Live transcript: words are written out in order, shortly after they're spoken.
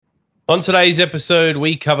On today's episode,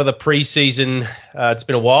 we cover the preseason. It's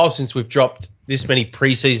been a while since we've dropped this many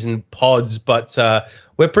preseason pods, but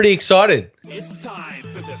we're pretty excited. It's time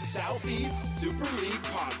for the Southeast Super League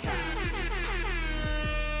podcast,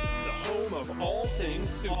 the home of all things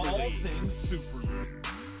Super League.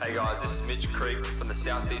 Hey guys, this is Mitch Creek from the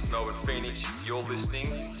Southeast Melbourne Phoenix. You're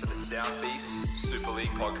listening to the Southeast Super League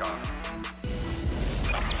podcast.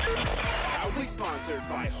 Proudly sponsored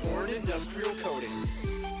by Horn Industrial Coatings.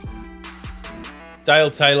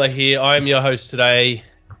 Dale Taylor here. I am your host today.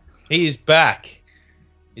 He is back.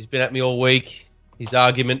 He's been at me all week. His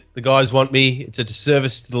argument, the guys want me. It's a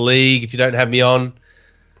disservice to the league if you don't have me on.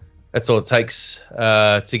 That's all it takes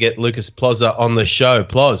to get Lucas Plozza on the show.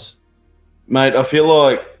 Ploz. Mate, I feel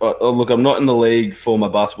like, look, I'm not in the league for my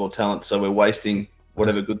basketball talent, so we're wasting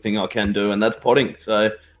whatever good thing I can do, and that's potting.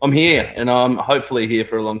 So I'm here, and I'm hopefully here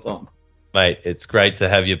for a long time. Mate, it's great to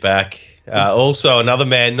have you back. Also, another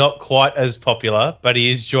man not quite as popular, but he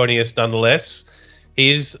is joining us nonetheless.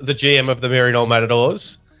 He is the GM of the Maryknoll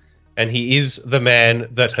Matadors, and he is the man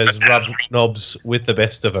that has rubbed knobs with the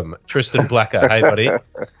best of them. Tristan Blacker, hey, buddy.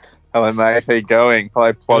 Hello, mate. How you going?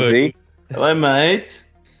 Hi, Plozzy. Hello, mate.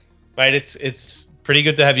 Mate, it's pretty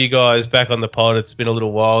good to have you guys back on the pod. It's been a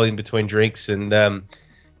little while in between drinks, and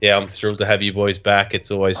yeah, I'm thrilled to have you boys back. It's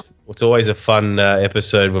always a fun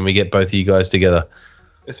episode when we get both of you guys together.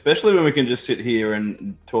 Especially when we can just sit here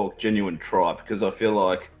and talk genuine tripe, because I feel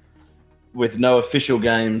like with no official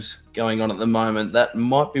games going on at the moment, that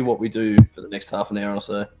might be what we do for the next half an hour or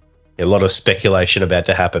so. A lot of speculation about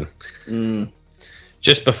to happen.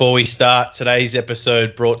 Just before we start, today's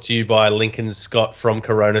episode brought to you by Lincoln Scott from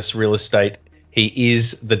Coronis Real Estate. He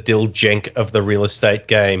is the Dill Jenk of the real estate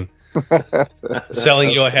game.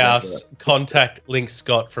 Selling your house, contact Link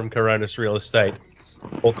Scott from Coronis Real Estate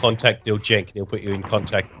or contact Dill Jenk and he'll put you in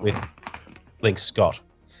contact with Link Scott.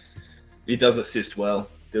 He does assist well,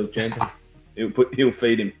 Dill Jenk. He'll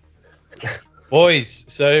feed him. Boys,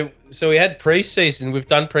 so we had preseason. We've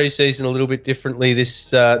done preseason a little bit differently this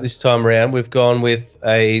time around. We've gone with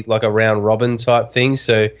a round robin type thing.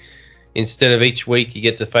 So instead of each week you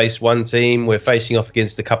get to face one team, we're facing off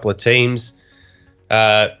against a couple of teams.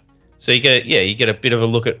 So you get a bit of a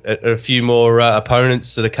look at a few more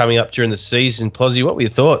opponents that are coming up during the season. Plozzy, what were your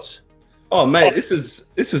thoughts? Oh, mate, this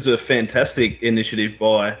is a fantastic initiative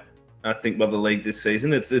by the league this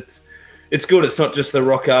season. It's good. It's not just the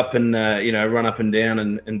rock up and run up and down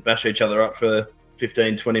and bash each other up for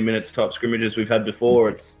 15, 20 minutes type scrimmages we've had before.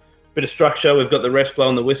 It's a bit of structure. We've got the refs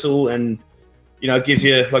blowing the whistle, and it gives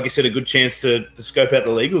you, like you said, a good chance to scope out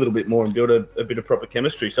the league a little bit more and build a bit of proper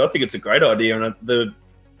chemistry. So I think it's a great idea, and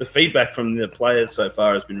the feedback from the players so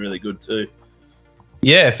far has been really good too.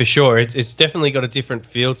 Yeah, for sure. It's definitely got a different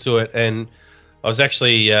feel to it. And I was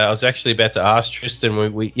actually about to ask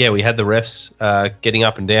Tristan. We had the refs getting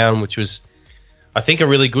up and down, which was, I think, a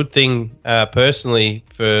really good thing personally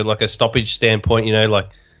for like a stoppage standpoint. Like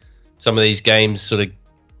some of these games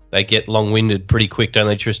they get long-winded pretty quick, don't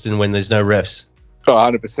they, Tristan, when there's no refs? Oh,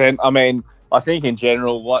 100%. I mean, I think in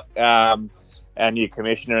general what our new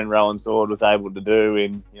commissioner in Rowan Sword was able to do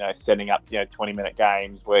in setting up 20-minute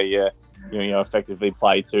games where you effectively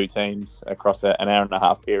play two teams across an hour and a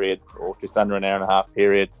half period, or just under an hour and a half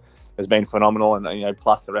period, has been phenomenal. And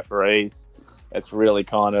plus the referees, it's really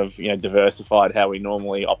kind of diversified how we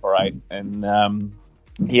normally operate. And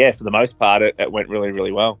for the most part, it went really,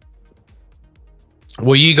 really well.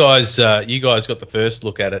 Well, you guys got the first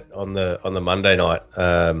look at it on the Monday night.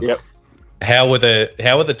 Yep. How were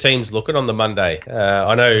the teams looking on the Monday?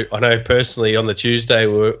 I know personally on the Tuesday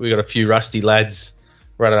we got a few rusty lads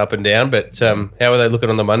running up and down, but how were they looking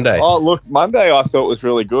on the Monday? Oh, look, Monday I thought was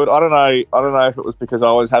really good. I don't know if it was because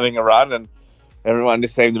I was having a run and everyone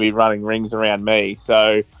just seemed to be running rings around me.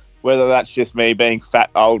 So whether that's just me being fat,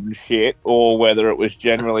 old, and shit, or whether it was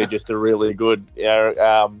generally just a really good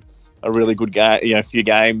game, few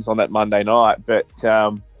games on that Monday night, but.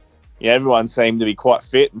 Everyone seemed to be quite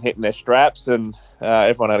fit and hitting their straps, and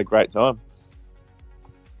everyone had a great time.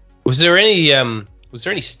 Was there any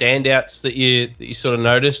standouts that you sort of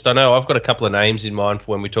noticed? I know I've got a couple of names in mind for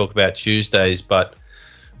when we talk about Tuesdays, but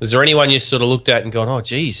was there anyone you sort of looked at and gone, "Oh,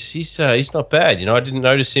 geez, he's not bad"? I didn't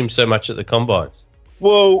notice him so much at the combines.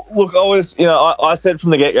 Well, look, I said from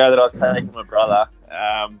the get go that I was taking my brother,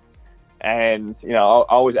 and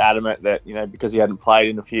I was adamant that because he hadn't played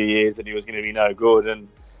in a few years that he was going to be no good. And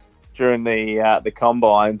during the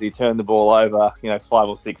combines, he turned the ball over 5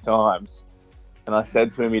 or 6 times, and I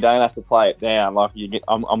said to him, "You don't have to play it down. Like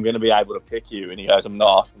I'm going to be able to pick you." And he goes, "I'm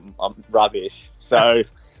not. I'm rubbish." So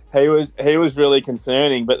he was really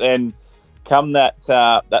concerning. But then come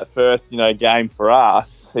that first game for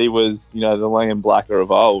us, he was the Liam Blacker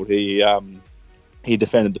of old. He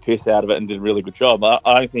defended the piss out of it and did a really good job. I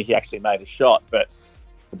don't think he actually made a shot, but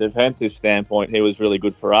from a defensive standpoint, he was really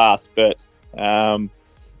good for us. But there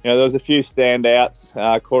was a few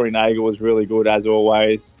standouts. Corey Nagel was really good as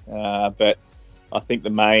always, but I think the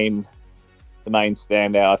main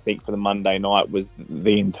standout, I think, for the Monday night was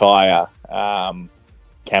the entire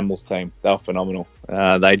Camels team. They were phenomenal.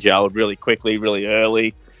 They gelled really quickly, really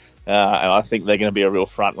early, and I think they're going to be a real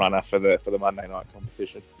front runner for the Monday night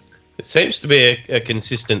competition. It seems to be a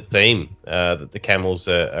consistent theme that the Camels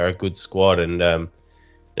are a good squad, and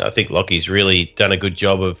I think Lockie's really done a good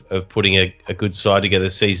job of putting a good side together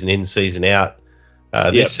season in, season out.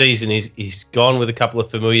 This season he's gone with a couple of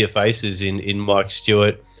familiar faces in Mike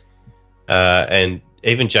Stewart and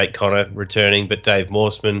even Jake Connor returning, but Dave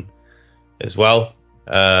Morseman as well.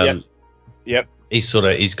 Yep.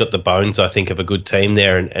 He's got the bones, I think, of a good team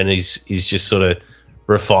there, and he's just sort of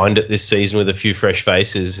refined it this season with a few fresh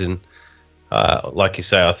faces, and like you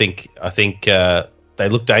say, I think they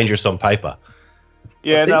look dangerous on paper.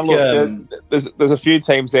 Yeah, there's a few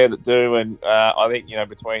teams there that do, and I think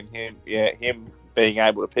between him being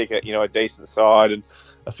able to pick a decent side, and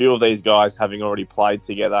a few of these guys having already played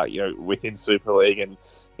together, within Super League,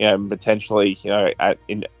 and potentially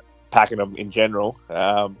in Pakenham in general,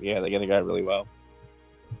 they're going to go really well.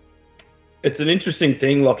 It's an interesting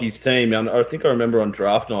thing, Lockie's team. I think I remember on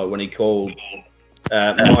draft night when he called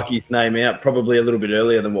Mikey's name out, probably a little bit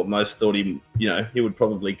earlier than what most thought he would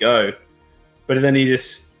probably go. But then he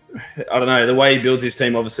just, I don't know, the way he builds his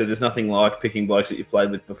team, obviously there's nothing like picking blokes that you've played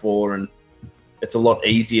with before, and it's a lot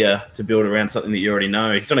easier to build around something that you already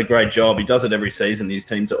know. He's done a great job. He does it every season. His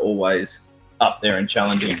teams are always up there and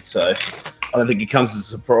challenging. So I don't think it comes as a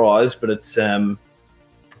surprise, but it's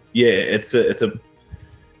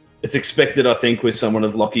it's expected, I think, with someone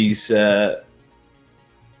of Lockie's,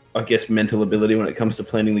 mental ability when it comes to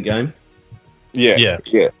planning the game. Yeah.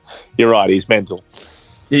 You're right. He's mental.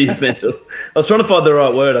 He's mental. I was trying to find the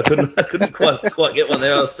right word. I couldn't quite get one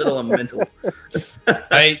there. I was still on mental.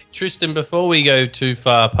 Hey, Tristan, before we go too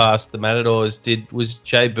far past the Matadors, was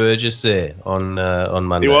Jay Burgess there on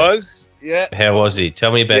Monday? He was, yeah. How was he?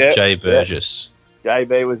 Tell me about Jay Burgess. Yeah.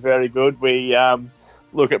 JB was very good. We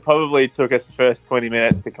it probably took us the first 20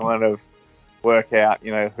 minutes to kind of work out,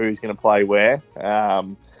 who's going to play where.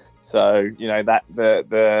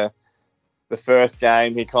 The first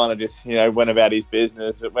game, he kind of just, went about his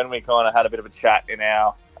business. But when we kind of had a bit of a chat in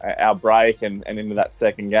our break and into that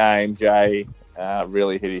second game, Jay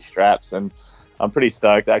really hit his straps. And I'm pretty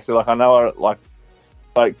stoked, actually. I know I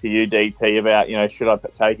spoke to you, DT, about, should I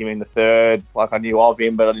take him in the third? I knew of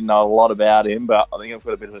him, but I didn't know a lot about him. But I think I've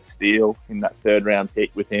got a bit of a steal in that third-round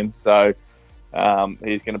pick with him. So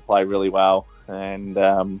he's going to play really well. And,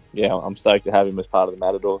 I'm stoked to have him as part of the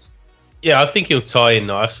Matadors. Yeah, I think he'll tie in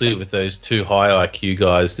nicely with those two high IQ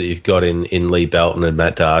guys that you've got in Lee Belton and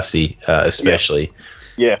Matt Darcy, especially.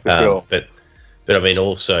 Yeah, for sure. But I mean,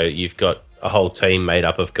 also you've got a whole team made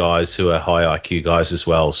up of guys who are high IQ guys as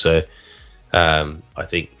well. So I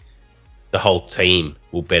think the whole team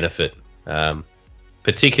will benefit,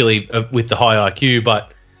 particularly with the high IQ.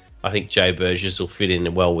 But I think Jay Burgess will fit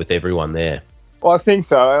in well with everyone there. Well, I think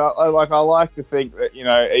so. I like to think that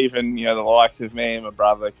even the likes of me and my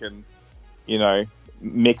brother can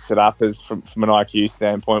mix it up as from an IQ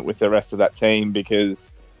standpoint with the rest of that team,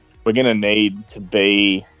 because we're going to need to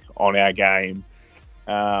be on our game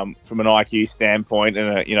from an IQ standpoint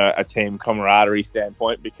and a team camaraderie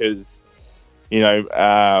standpoint, because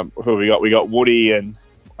who we got? We got Woody and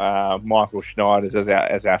Michael Schneiders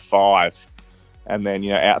as our five, and then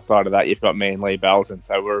outside of that you've got me and Lee Belton.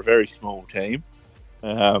 So we're a very small team.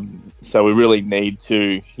 So we really need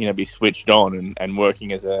to, be switched on and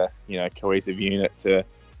working as a, cohesive unit to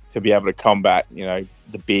be able to combat,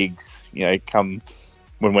 the bigs, come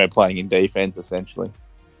when we're playing in defense, essentially.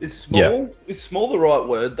 Is small the right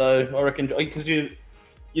word, though? I reckon, because you're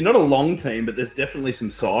not a long team, but there's definitely some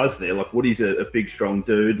size there. Like Woody's a big, strong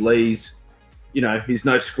dude. Lee's, he's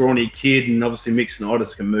no scrawny kid, and obviously Mick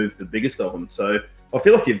Snyders can move the biggest of them. So I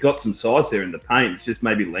feel like you've got some size there in the paint. It's just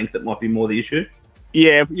maybe length that might be more the issue.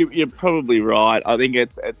 Yeah, you're probably right. I think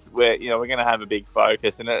it's where we're going to have a big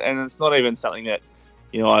focus, and it's not even something that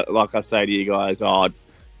like I say to you guys,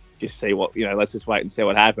 just see what let's just wait and see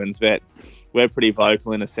what happens. But we're pretty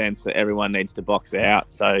vocal in a sense that everyone needs to box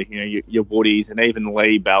out. So your Woodies and even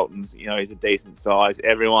Lee Belton's, he's a decent size.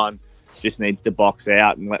 Everyone just needs to box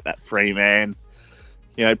out and let that free man,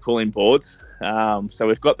 pull in boards. So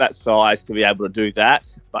we've got that size to be able to do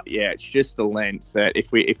that. But yeah, it's just the length that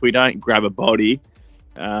if we don't grab a body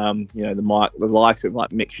The likes of like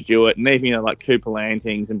Mick Stewart and even like Cooper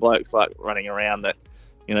Lantings and blokes like running around that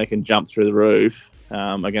can jump through the roof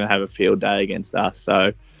are going to have a field day against us.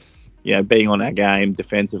 So being on our game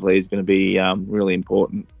defensively is going to be really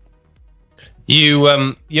important. You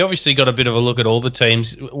obviously got a bit of a look at all the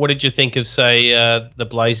teams. What did you think of, say, the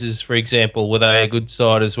Blazers, for example? Were they a good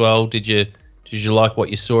side as well? Did you like what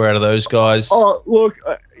you saw out of those guys? Oh, look,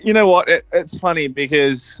 you know what? It's funny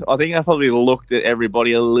because I think I probably looked at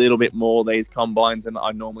everybody a little bit more these combines than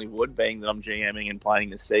I normally would, being that I'm GMing and playing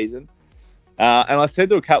this season. And I said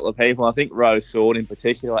to a couple of people, I think Rose Sword in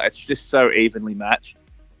particular, it's just so evenly matched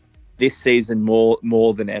this season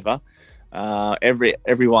more than ever.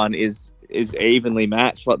 Everyone is evenly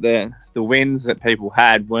matched. Like the wins that people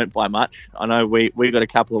had weren't by much. I know we got a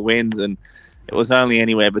couple of wins and it was only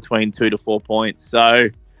anywhere between 2 to 4 points. So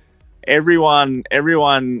everyone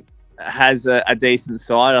has a decent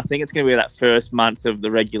side. I think it's going to be that first month of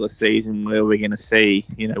the regular season where we're going to see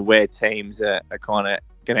where teams are kind of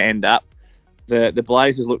going to end up. The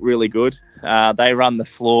Blazers look really good. They run the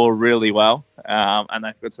floor really well, and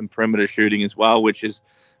they've got some perimeter shooting as well, which is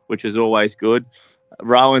always good.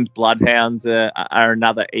 Rowan's Bloodhounds are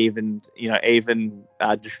another even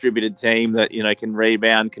distributed team that can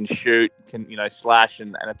rebound, can shoot, can slash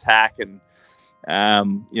and attack, and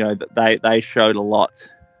they showed a lot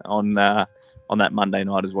on that Monday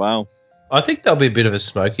night as well. I think they'll be a bit of a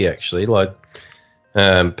smoky actually,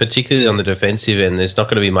 particularly on the defensive end. There's not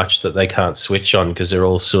going to be much that they can't switch on because they're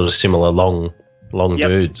all sort of similar long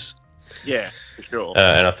dudes. Yeah, for sure.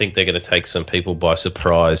 And I think they're going to take some people by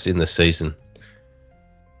surprise in the season.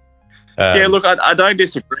 Yeah, look, I don't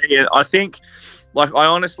disagree. I think, I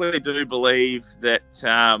honestly do believe that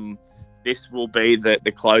this will be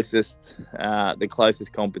the closest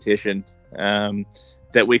competition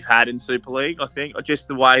that we've had in Super League. I think just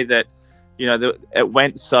the way that it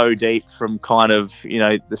went so deep from kind of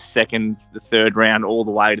the second, the third round all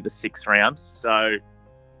the way to the sixth round. So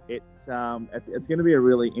it's going to be a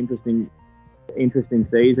really interesting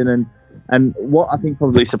season. And what I think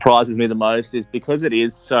probably surprises me the most is because it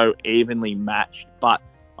is so evenly matched, but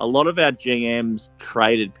a lot of our GMs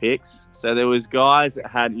traded picks. So there was guys that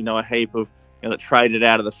had, a heap of, that traded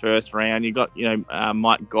out of the first round. You got,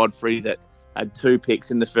 Mike Godfrey that had 2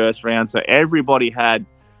 picks in the first round. So everybody had,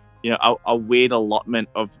 a weird allotment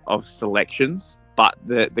of selections, but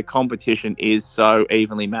the competition is so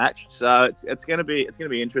evenly matched. So it's going to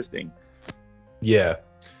be interesting. Yeah.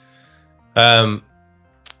 The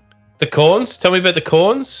Corns. Tell me about the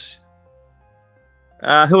Corns. Who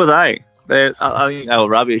are they? I think they were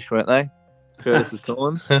rubbish, weren't they? Curtis's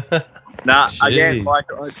Corns. Nah, again, I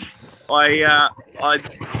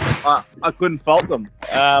couldn't fault them.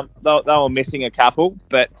 They were missing a couple,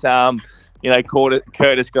 but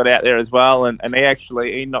Curtis got out there as well, and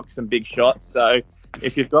he knocked some big shots. So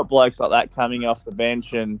if you've got blokes like that coming off the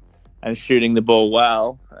bench and shooting the ball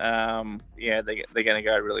well, they're going to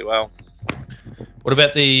go really well. What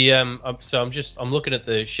about the? I'm looking at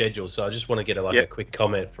the schedule, so I just want to get a quick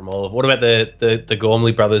comment from Olive. What about the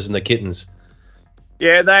Gormley brothers and the Kittens?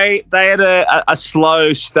 Yeah, they had a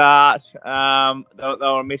slow start. They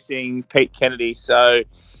were missing Pete Kennedy, so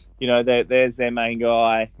there's their main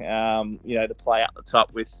guy. To play up the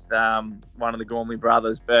top with one of the Gormley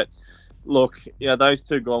brothers. But look, those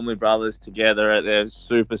two Gormley brothers together, they're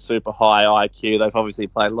super, super high IQ. They've obviously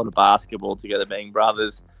played a lot of basketball together, being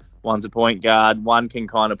brothers. One's a point guard. One can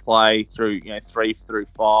kind of play through 3 through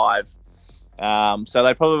 5. So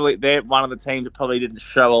they're one of the teams that probably didn't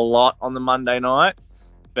show a lot on the Monday night.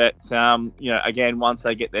 But again, once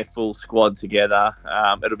they get their full squad together,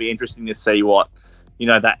 it'll be interesting to see what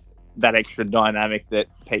that extra dynamic that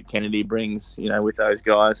Pete Kennedy brings, with those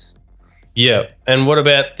guys. Yeah, and what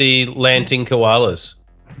about the Lanting Koalas?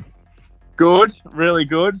 Good, really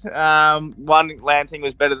good. One Lanting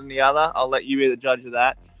was better than the other. I'll let you be the judge of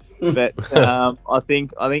that. But I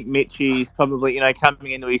think Mitchie's probably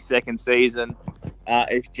coming into his second season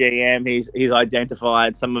as GM. He's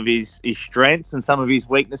identified some of his strengths and some of his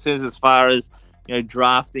weaknesses as far as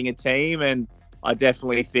drafting a team. And I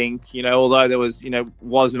definitely think although there was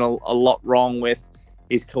wasn't a lot wrong with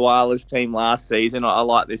his Koalas team last season, I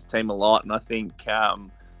like this team a lot, and I think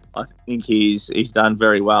he's done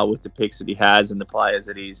very well with the picks that he has and the players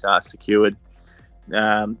that he's secured.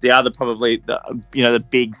 The other probably the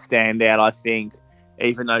big standout, I think,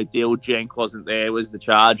 even though Dill Jenk wasn't there, was the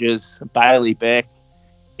Chargers. Bailey Beck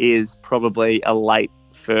is probably a late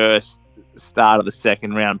first, start of the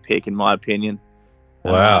second round pick, in my opinion.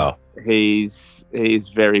 Wow. He's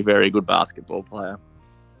very, very good basketball player.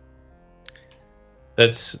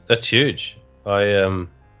 That's huge. I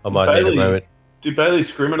might need a moment. did Bailey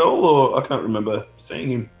scrim at all, or I can't remember seeing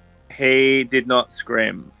him? He did not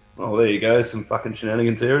scrim. Oh, there you go. Some fucking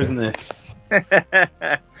shenanigans there, isn't there?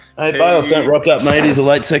 Hey, Bales, don't rock up, mate. He's a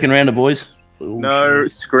late second rounder, boys. No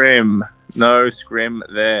scrim. No scrim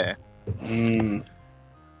there.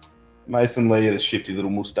 Mason Lee had a shifty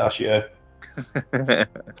little mustachio. Yeah,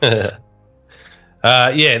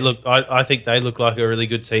 look, I think they look like a really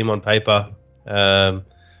good team on paper.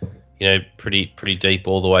 Pretty deep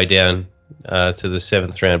all the way down to the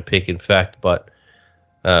 7th round pick, in fact. But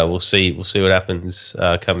we'll see what happens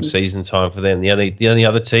come season time for them. The only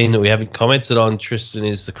other team that we haven't commented on, Tristan,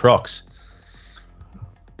 is the Crocs.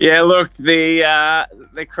 Yeah, look,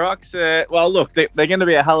 the Crocs. They're going to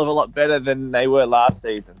be a hell of a lot better than they were last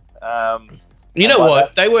season. You know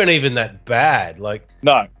what? They weren't even that bad. Like,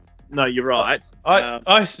 no, you're right.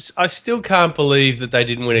 I still can't believe that they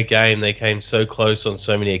didn't win a game. They came so close on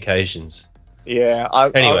so many occasions. Yeah, I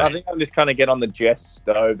think I'm just kind of get on the Jess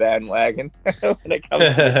Stowe bandwagon when it comes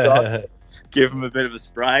to the Crocs. Give them a bit of a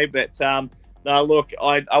spray, but no, look,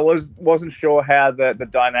 I wasn't sure how the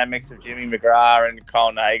dynamics of Jimmy McGrath and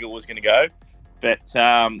Kyle Nagel was going to go, but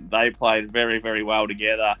they played very, very well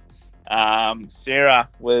together. Sarah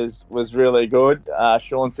was really good.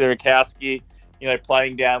 Sean Sierakowski,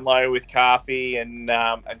 playing down low with Carfy and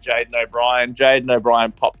Jaden O'Brien. Jaden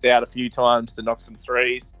O'Brien popped out a few times to knock some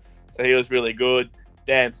threes, so he was really good.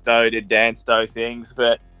 Dan Stowe did Dan Stowe things,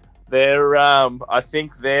 but they're I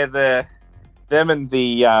think them and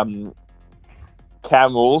the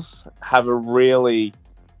Camels have a really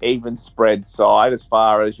even spread side as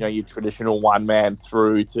far as your traditional 1-man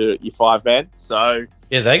through to your 5-man. So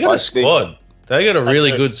yeah, they got a squad. They got a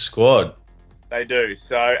really good squad. They do.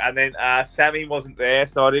 So, and then Sammy wasn't there,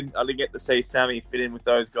 so I didn't get to see Sammy fit in with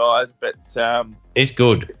those guys. But he's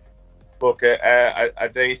good. Look, a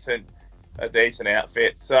decent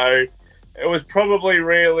outfit. So it was probably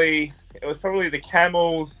the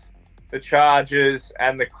Camels, the Chargers,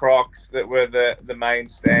 and the Crocs that were the main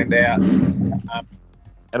standouts.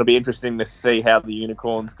 It'll be interesting to see how the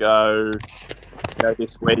Unicorns go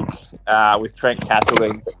this week with Trent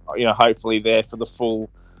Castleton. Hopefully there for the full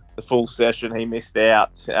session. He missed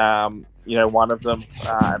out. One of them.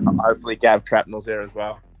 Hopefully Gav Trapnell's there as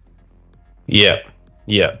well. Yeah.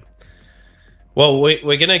 Well,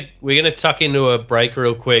 we're gonna tuck into a break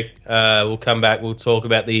real quick. We'll come back. We'll talk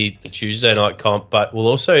about the Tuesday night comp, but we'll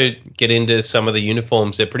also get into some of the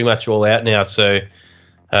uniforms. They're pretty much all out now, so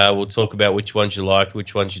we'll talk about which ones you liked,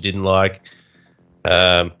 which ones you didn't like,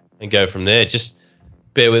 and go from there. Just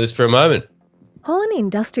bear with us for a moment. Horn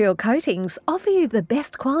Industrial Coatings offer you the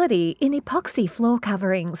best quality in epoxy floor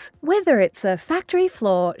coverings. Whether it's a factory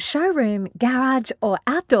floor, showroom, garage or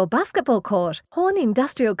outdoor basketball court, Horn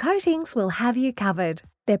Industrial Coatings will have you covered.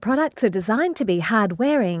 Their products are designed to be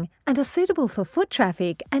hard-wearing and are suitable for foot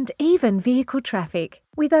traffic and even vehicle traffic.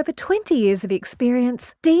 With over 20 years of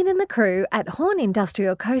experience, Dean and the crew at Horn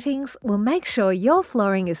Industrial Coatings will make sure your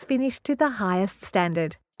flooring is finished to the highest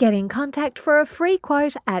standard. Get in contact for a free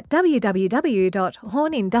quote at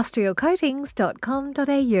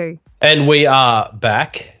www.hornindustrialcoatings.com.au. And we are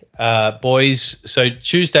back, boys. So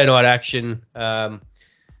Tuesday night action. It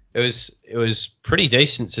was pretty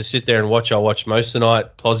decent to sit there and watch. I watched most of the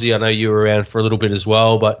night. Plozzy, I know you were around for a little bit as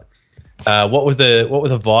well. But what were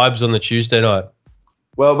the vibes on the Tuesday night?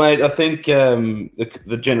 Well, mate, I think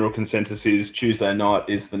the general consensus is Tuesday night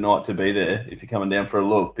is the night to be there if you're coming down for a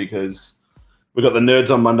look, because we got the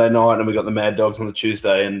Nerds on Monday night and we got the Mad Dogs on the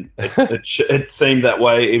Tuesday, and it seemed that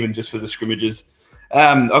way even just for the scrimmages.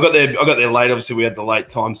 I got there late. Obviously, we had the late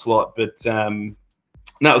time slot, but no,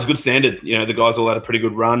 it was a good standard. The guys all had a pretty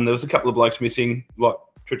good run. There was a couple of blokes missing, like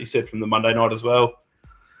Tritty said, from the Monday night as well.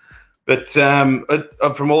 But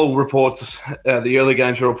from all reports, the early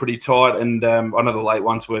games were all pretty tight, and I know the late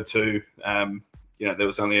ones were too. There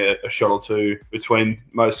was only a shot or two between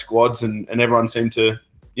most squads, and everyone seemed to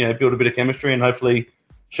build a bit of chemistry and hopefully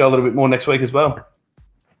show a little bit more next week as well.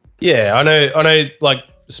 Yeah, I know. Like,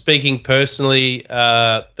 speaking personally,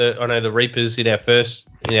 I know the Reapers in our first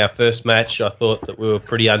match, I thought that we were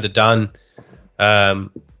pretty underdone.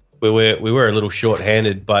 We were a little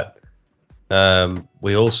short-handed, but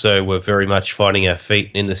we also were very much finding our feet.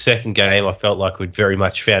 In the second game, I felt like we'd very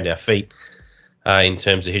much found our feet in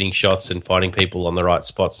terms of hitting shots and finding people on the right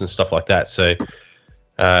spots and stuff like that. So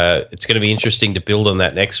it's going to be interesting to build on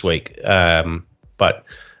that next week. But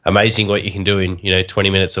amazing what you can do in 20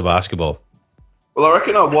 minutes of basketball. Well, I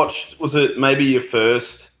reckon I watched, was it maybe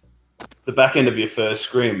the back end of your first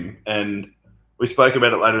scrim, and we spoke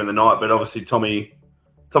about it later in the night, but obviously Tommy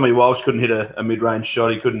Walsh couldn't hit a mid-range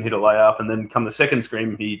shot, he couldn't hit a layup, and then come the second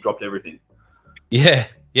scrim, he dropped everything. Yeah,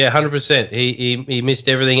 Yeah, 100%. He missed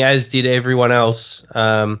everything, as did everyone else.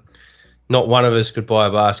 Not one of us could buy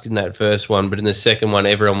a basket in that first one, but in the second one,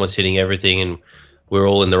 everyone was hitting everything, and we're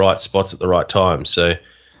all in the right spots at the right time. So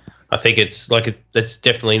I think it's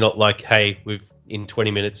definitely not like, hey, we've in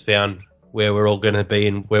 20 minutes found where we're all going to be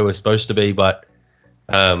and where we're supposed to be, but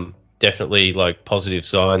definitely like positive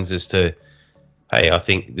signs as to, hey, I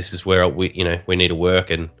think this is where we need to work,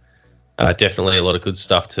 and definitely a lot of good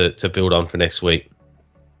stuff to build on for next week.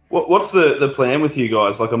 What's the plan with you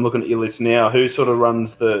guys? Like, I'm looking at your list now. Who sort of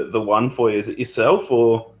runs the one for you? Is it yourself,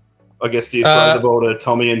 or I guess do you throw the ball to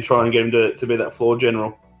Tommy and try and get him to be that floor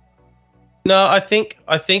general? No, I think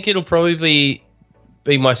it'll probably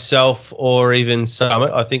be myself or even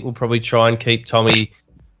Summit. I think we'll probably try and keep Tommy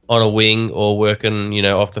on a wing or working,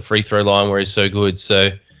 off the free throw line where he's so good. So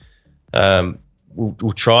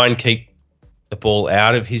we'll try and keep the ball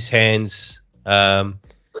out of his hands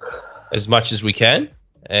as much as we can.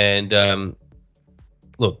 And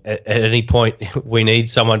look, at any point, we need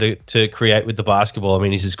someone to create with the basketball. I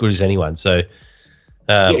mean, he's as good as anyone. So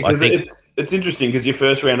I think it's interesting because your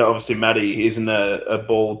first rounder, obviously, Matty isn't a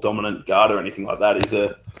ball dominant guard or anything like that.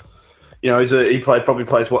 He probably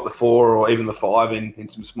plays the 4 or even the 5 in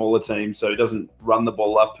some smaller teams, so he doesn't run the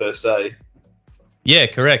ball up per se. Yeah,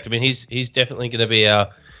 correct. I mean, he's definitely going to be our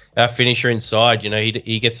finisher inside.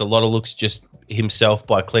 He gets a lot of looks just himself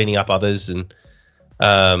by cleaning up others, and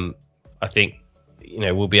I think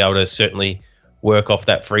we'll be able to certainly work off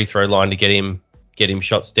that free throw line to get him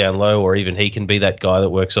shots down low, or even he can be that guy that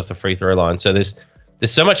works off the free throw line. So there's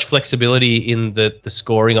so much flexibility in the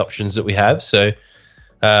scoring options that we have. So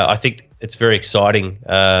I think it's very exciting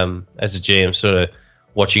as a GM, sort of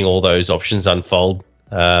watching all those options unfold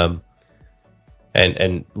and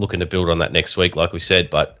looking to build on that next week, like we said.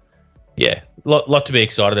 But yeah, lot to be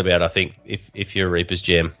excited about, I think, if you're a Reapers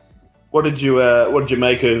GM. What did you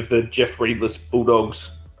make of the Jeff Reedless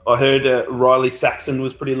Bulldogs? I heard Riley Saxon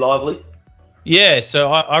was pretty lively. Yeah,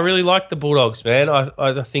 so I really liked the Bulldogs, man.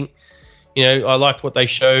 I think, I liked what they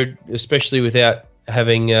showed, especially without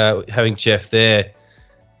having Jeff there.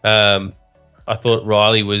 I thought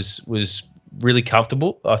Riley was really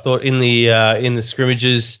comfortable. I thought in the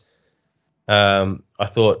scrimmages, or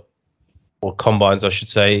combines, I should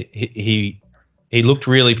say, he looked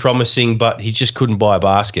really promising, but he just couldn't buy a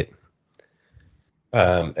basket.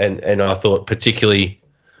 And I thought particularly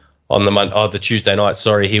on the Tuesday night,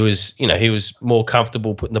 he was more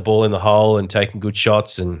comfortable putting the ball in the hole and taking good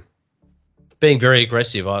shots and being very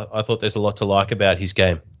aggressive. I thought there's a lot to like about his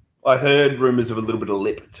game. I heard rumours of a little bit of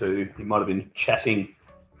lip too. He might have been chatting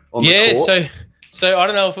on the court. So I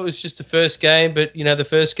don't know if it was just the first game, but the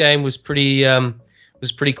first game was pretty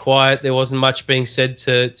quiet. There wasn't much being said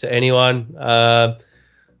to anyone.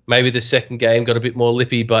 Maybe the second game got a bit more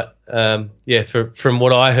lippy, but from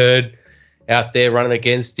what I heard out there running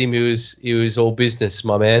against him, he was all business,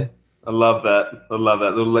 my man. I love that.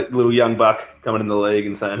 Little young buck coming in the league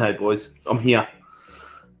and saying, "Hey boys, I'm here.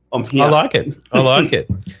 I like it.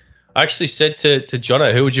 I actually said to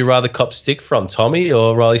Jono, who would you rather cop stick from, Tommy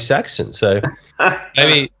or Riley Saxon? So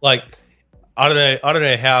maybe I don't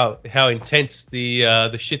know how intense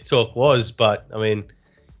the shit talk was, but I mean,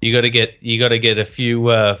 you got to get a few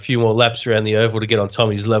more laps around the oval to get on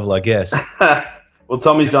Tommy's level, I guess. Well,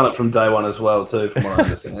 Tommy's done it from day one as well, too, from what I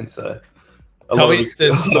understand. So Tommy's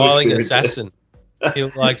the smiling assassin. He'll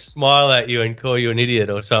smile at you and call you an idiot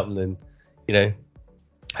or something, and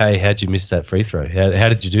hey, how'd you miss that free throw? How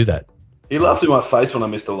did you do that? He laughed in my face when I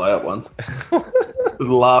missed a layup once. He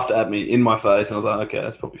laughed at me in my face, and I was like, okay,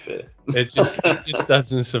 that's probably fair. It just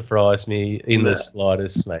doesn't surprise me in the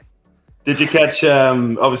slightest, mate. Did you catch,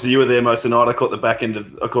 obviously you were there most of the night, I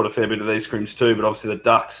caught a fair bit of these scrims too, but obviously the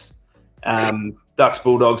Ducks,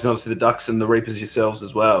 Bulldogs, and obviously the Ducks and the Reapers yourselves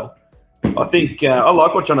as well. I think I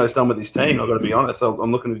like what Jono's done with his team, I've got to be honest.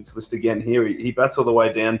 I'm looking at his list again here. He bats all the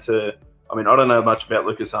way down to, I mean, I don't know much about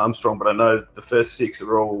Lucas Armstrong, but I know the first 6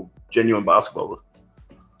 are all genuine basketballers.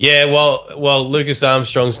 Yeah, well, Lucas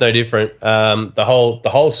Armstrong's no different. The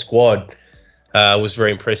whole squad was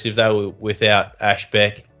very impressive. They were without Ash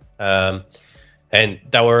Beck, and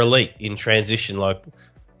they were elite in transition. Like,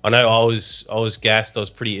 I know I was gassed. I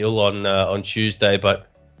was pretty ill on Tuesday, but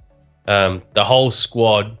the whole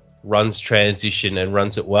squad runs transition and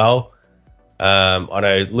runs it well. I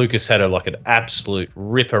know Lucas had an absolute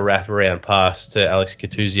ripper wraparound pass to Alex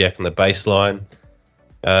Katuziak on the baseline.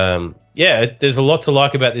 There's a lot to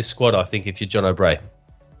like about this squad, I think, if you're John O'Bray.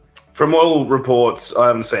 From all reports, I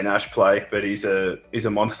haven't seen Ash play, but he's a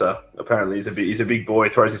monster. Apparently, he's a big boy,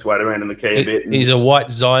 throws his weight around in the key a bit. He's a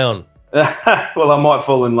white Zion. Well, I might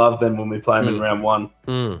fall in love then when we play him in round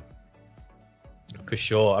 1. For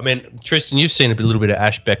sure. I mean, Tristan, you've seen a little bit of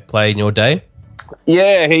Ash Beck play in your day.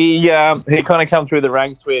 Yeah, he kind of come through the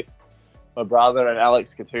ranks with my brother and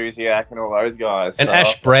Alex Katusiak and all those guys. And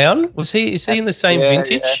Ash Brown, is he in the same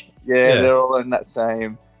vintage? Yeah, they're all in that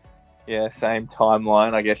same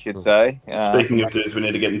timeline, I guess you'd say. Speaking of dudes we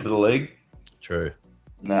need to get into the league. True.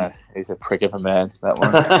 No, he's a prick of a man, that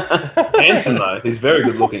one. Handsome, though. He's very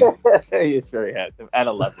good looking. He is very handsome and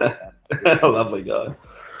a lovely man. A lovely guy.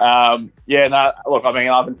 Look, I mean,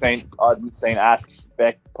 I haven't seen Ash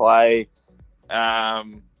Beck play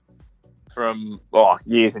from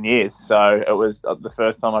years and years. So it was the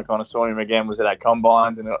first time I kind of saw him again was at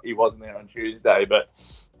Combines, and he wasn't there on Tuesday. But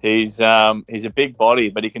he's a big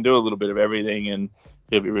body, but he can do a little bit of everything, and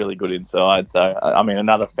he'll be really good inside. So I mean,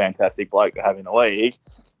 another fantastic bloke to have in the league,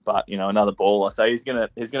 but another baller. So he's gonna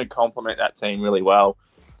complement that team really well.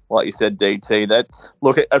 Like you said, DT. That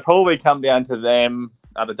look, it probably come down to them.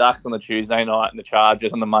 The Ducks on the Tuesday night and the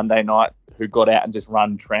Chargers on the Monday night, who got out and just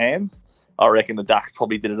run trams. I reckon the Ducks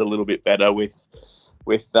probably did it a little bit better with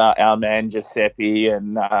our man Giuseppe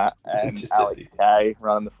and Alex Kay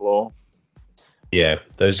running the floor. Yeah,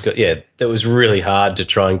 those guys. Yeah, that was really hard to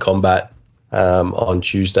try and combat on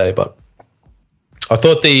Tuesday. But I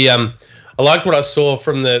thought I liked what I saw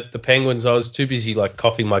from the Penguins. I was too busy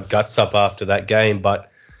coughing my guts up after that game.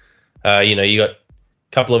 But you got a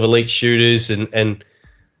couple of elite shooters and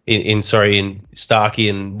in Starkey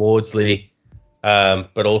and Maudsley.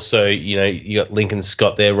 But also, you got Lincoln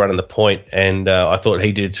Scott there running the point, and I thought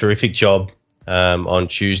he did a terrific job on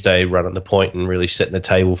Tuesday running the point and really setting the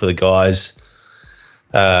table for the guys.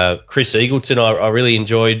 Chris Eagleton, I really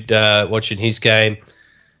enjoyed watching his game.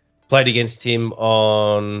 Played against him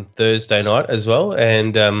on Thursday night as well,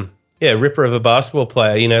 and ripper of a basketball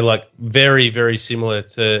player. Very, very similar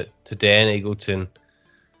to Dan Eagleton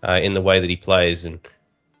in the way that he plays, and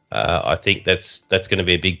I think that's going to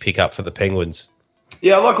be a big pickup for the Penguins.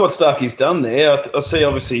 Yeah, I like what Starkey's done there. I see,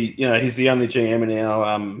 obviously, he's the only GM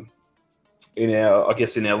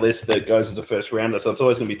in our list that goes as a first rounder, so it's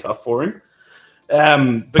always going to be tough for him.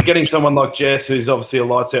 But getting someone like Jess, who's obviously a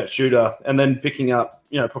lights out shooter, and then picking up,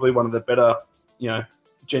 probably one of the better,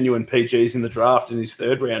 genuine PGs in the draft in his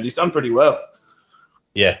third round, he's done pretty well.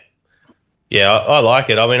 Yeah. Yeah, I like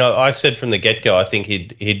it. I mean, I said from the get-go, I think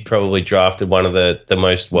he'd probably drafted one of the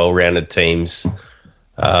most well-rounded teams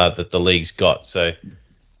that the league's got. So,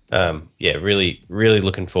 really, really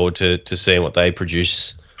looking forward to seeing what they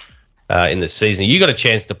produce in the season. You got a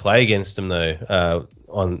chance to play against them, though,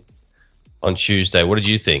 on Tuesday. What did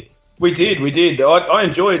you think? We did. I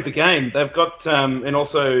enjoyed the game. They've got, and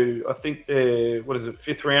also I think they're,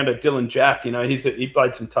 fifth rounder, Dylan Jack. He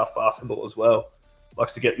played some tough basketball as well.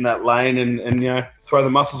 Likes to get in that lane and throw the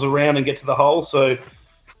muscles around and get to the hole. So,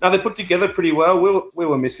 no, they put together pretty well. We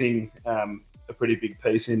were missing a pretty big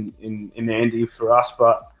piece in Andy for us,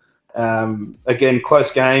 but again,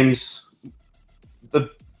 close games.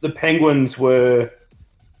 The Penguins were.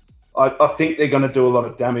 I think they're going to do a lot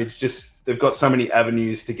of damage. Just they've got so many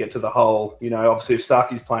avenues to get to the hole. Obviously, if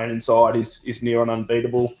Starkey's playing inside, he's near on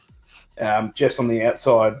unbeatable. Jeff's on the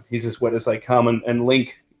outside. He's as wet as they come, and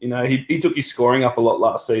Link. He took his scoring up a lot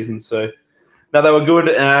last season, so no, they were good.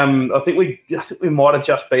 I think we might have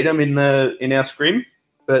just beat them in our scrim,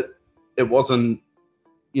 but it wasn't.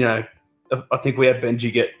 I think we had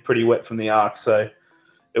Benji get pretty wet from the arc, so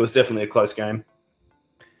it was definitely a close game.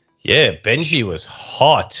 Yeah, Benji was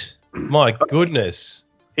hot. My goodness,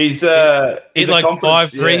 he's like 5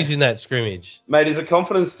 threes in that scrimmage, mate. He's a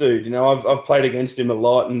confidence dude. I've played against him a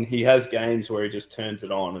lot, and he has games where he just turns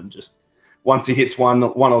it on and just. Once he hits one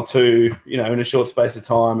or two, in a short space of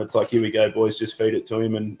time, it's like, here we go, boys, just feed it to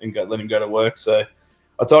him and let him go to work. So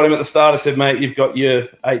I told him at the start, I said, mate, you've got your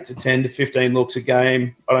 8 to 10 to 15 looks a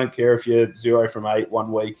game. I don't care if you're 0 from 8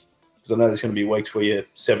 1 week, because I know there's going to be weeks where you're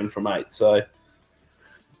 7 from 8. So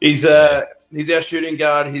he's our shooting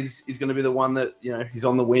guard. He's going to be the one that, he's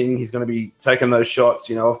on the wing. He's going to be taking those shots.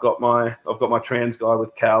 I've got my trans guy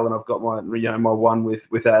with Cal, and I've got my my one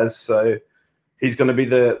with Az. So he's going to be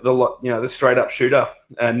the straight up shooter.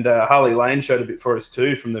 And Harley Lane showed a bit for us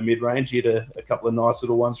too from the mid range. He had a couple of nice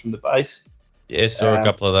little ones from the base. Yeah, saw a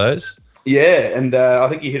couple of those. Yeah, and I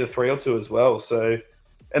think he hit a 3 or 2 as well. So,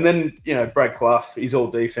 and then Brad Clough, he's all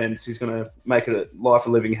defense. He's going to make it a life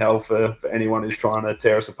of living hell for anyone who's trying to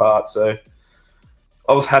tear us apart. So,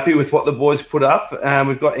 I was happy with what the boys put up.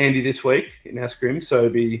 We've got Andy this week in our scrim, so it'll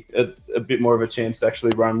be a bit more of a chance to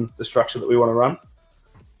actually run the structure that we want to run.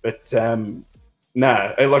 But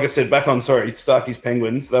no, like I said, Starkey's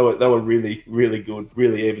Penguins, they were really, really good,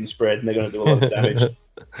 really even spread, and they're going to do a lot of damage.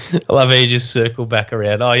 I love how you just circle back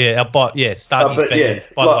around. Oh yeah, Starky's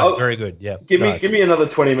Bengals. By the way, very good. Yeah, give me another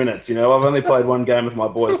 20 minutes. I've only played one game with my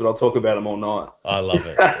boys, but I'll talk about them all night. I love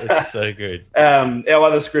it. It's so good. Our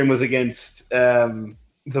other scrim was against the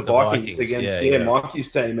Vikings against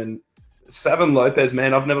Mikey's team, and Savin Lopez.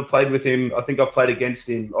 Man, I've never played with him. I think I've played against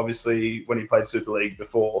him, obviously, when he played Super League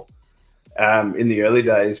before. In the early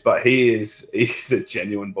days, but he's a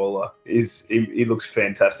genuine baller. He looks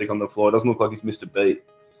fantastic on the floor. It doesn't look like he's missed a beat.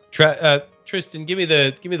 Tristan, give me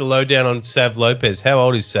the lowdown on Sav Lopez. How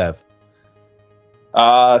old is Sav?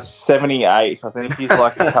 78. I think he's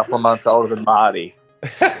like a couple of months older than Marty.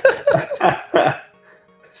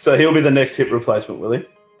 So he'll be the next hip replacement, will he?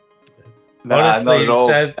 Honestly,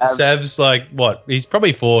 Sav's like what? He's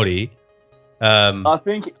probably 40. I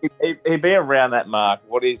think he'd be around that mark.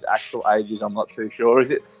 What his actual age is, I'm not too sure.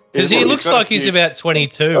 Is it? Because he looks like he's about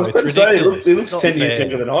 22. I was going to say, he looks 10 years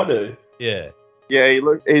younger than I do. Yeah. Yeah,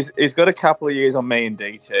 he's got a couple of years on me in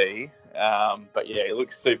DT. But yeah, he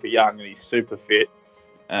looks super young and he's super fit.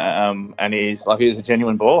 And he's a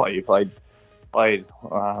genuine baller. He played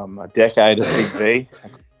a decade at Big V, a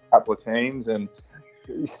couple of teams, and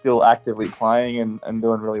he's still actively playing and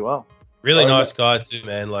doing really well. Really nice guy too,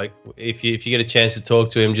 man. Like if you get a chance to talk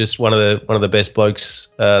to him, just one of the best blokes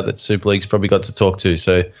that Super League's probably got to talk to.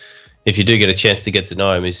 So if you do get a chance to get to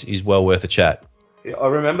know him, he's well worth a chat. Yeah, I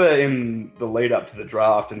remember in the lead up to the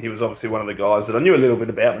draft, and he was obviously one of the guys that I knew a little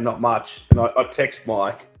bit about, but not much. And I text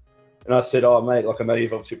Mike, and I said, "Oh mate, I know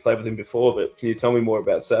you've obviously played with him before, but can you tell me more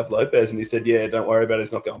about Sav Lopez?" And he said, "Yeah, don't worry about it.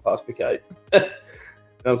 He's not going past pick 8." And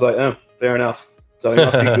I was like, "Oh, fair enough. So he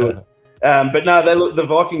must be good." But no, the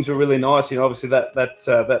Vikings were really nice. Obviously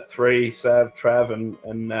that three, Sav, Trav,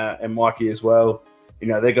 and Mikey as well.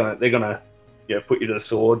 They're gonna put you to the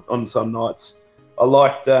sword on some nights. I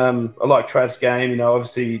liked Trav's game.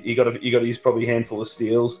 Obviously he got to use probably a handful of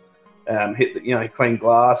steals, hit clean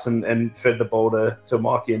glass and fed the ball to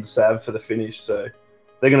Mikey and Sav for the finish. So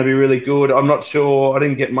they're going to be really good. I'm not sure. I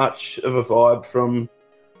didn't get much of a vibe from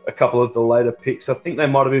a couple of the later picks. I think they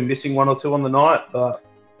might have been missing one or two on the night, but.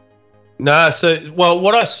 No,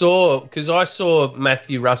 what I saw, because I saw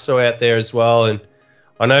Matthew Russo out there as well, and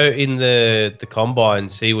I know in the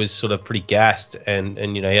combines he was sort of pretty gassed, and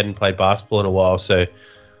he hadn't played basketball in a while. So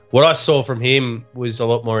what I saw from him was a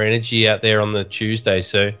lot more energy out there on the Tuesday.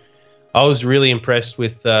 So I was really impressed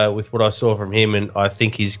with what I saw from him, and I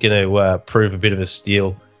think he's going to prove a bit of a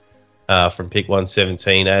steal from pick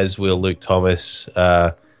 117, as will Luke Thomas.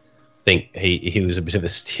 I think he was a bit of a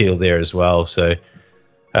steal there as well. So.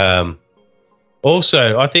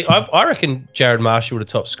 Also, I reckon Jared Marshall would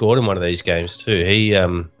have top scored in one of these games too.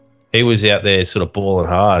 He was out there sort of balling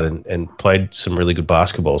hard and played some really good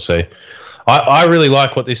basketball. So I really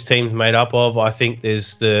like what this team's made up of. I think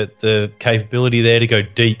there's the capability there to go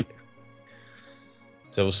deep.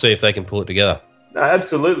 So we'll see if they can pull it together. No,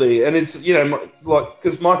 absolutely. And it's,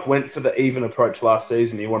 because Mike went for the even approach last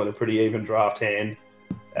season. He wanted a pretty even draft hand.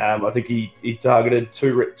 I think he targeted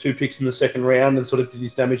two picks in the second round and sort of did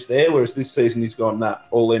his damage there, whereas this season he's gone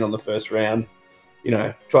all in on the first round.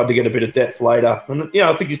 Tried to get a bit of depth later. And,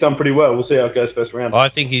 I think he's done pretty well. We'll see how it goes first round. I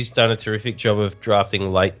think he's done a terrific job of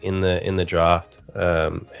drafting late in the draft.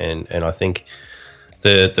 And I think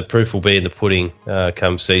the proof will be in the pudding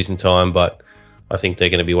come season time, but I think they're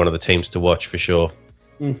going to be one of the teams to watch for sure.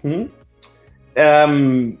 Mm-hmm.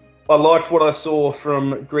 I liked what I saw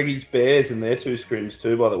from Greggy's Bears in their two scrims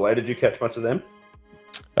too, by the way. Did you catch much of them?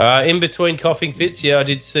 In between coughing fits, yeah, I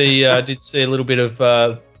did see a little bit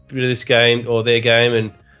of this game or their game,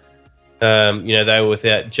 and they were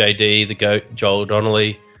without JD, the GOAT, Joel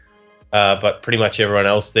Donnelly, but pretty much everyone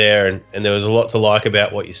else there, and there was a lot to like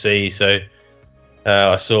about what you see. So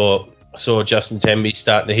I saw Justin Temby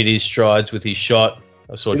starting to hit his strides with his shot.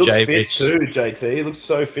 I saw Jay fit too, JT. He looks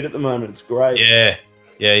so fit at the moment. It's great.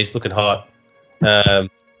 Yeah, he's looking hot.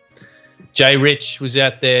 Jay Rich was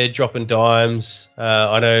out there dropping dimes.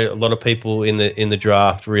 I know a lot of people in the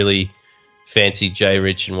draft really fancied Jay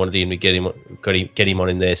Rich and wanted him to get him on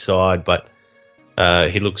in their side, but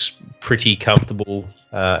he looks pretty comfortable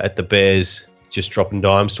at the Bears, just dropping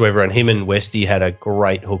dimes to everyone. Him and Westy had a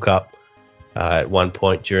great hookup at one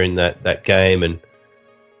point during that game, and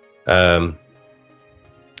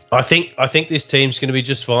I think this team's going to be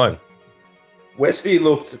just fine. Westy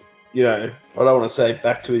looked, I don't want to say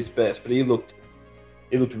back to his best, but he looked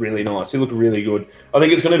really nice. He looked really good. I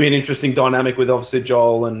think it's going to be an interesting dynamic with obviously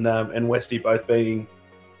Joel and Westy both being,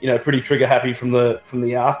 pretty trigger happy from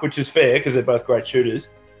the arc, which is fair because they're both great shooters.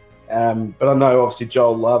 But I know obviously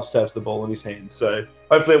Joel loves to have the ball in his hands, so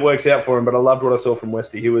hopefully it works out for him. But I loved what I saw from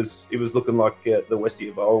Westy. He was looking like the Westy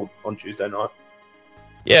of old on Tuesday night.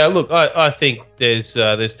 Yeah, look, I think there's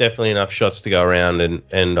definitely enough shots to go around,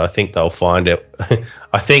 and I think they'll find it.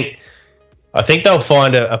 I think they'll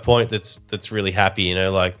find a point that's really happy. You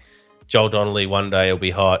know, like Joel Donnelly one day will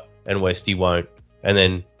be hot and Westy won't, and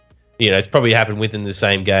then it's probably happened within the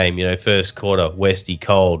same game. You know, first quarter Westy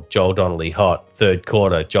cold, Joel Donnelly hot. Third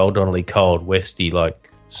quarter Joel Donnelly cold, Westy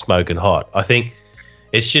like smoking hot. I think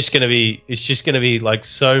it's just gonna be like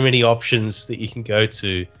so many options that you can go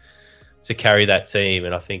to carry that team,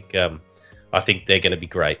 and I think they're going to be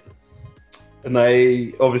great. And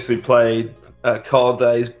they obviously played Kyle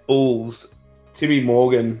Day's Bulls. Timmy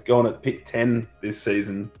Morgan gone at pick 10 this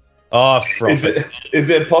season. Oh, is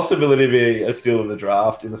there a possibility of a steal of the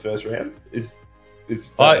draft in the first round? Is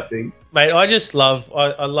that a thing? Mate, I just love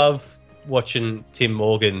I love watching Tim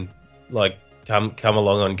Morgan like come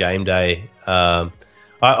along on game day.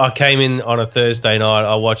 I came in on a Thursday night.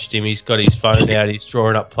 I watched him. He's got his phone out. He's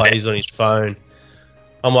drawing up plays on his phone.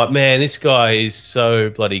 I'm like, man, this guy is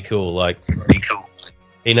so bloody cool. Like,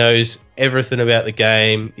 he knows everything about the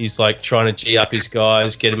game. He's like trying to G up his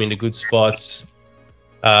guys, get them into good spots.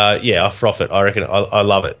 I froth it. I reckon I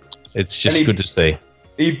love it. It's just good to see.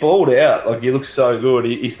 He balled out. Like, he looks so good.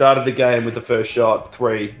 He started the game with the first shot,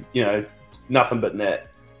 3, nothing but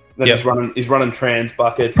net. Then he's running trans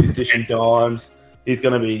buckets. He's dishing dimes. He's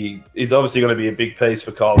obviously going to be a big piece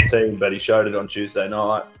for Kyle's team, but he showed it on Tuesday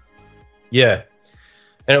night. Yeah,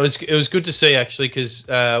 and it was good to see actually, because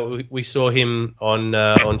we saw him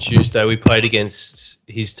on Tuesday. We played against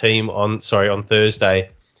his team on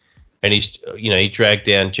Thursday, and he dragged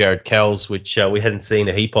down Jared Kells, which we hadn't seen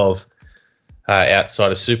a heap of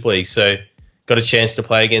outside of Super League. So got a chance to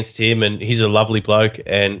play against him, and he's a lovely bloke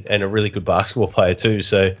and a really good basketball player too.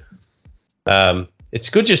 So. It's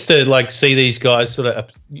good just to like see these guys sort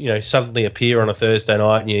of suddenly appear on a Thursday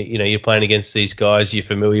night, and you're playing against these guys you're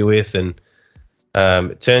familiar with, and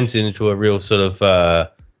it turns into a real sort of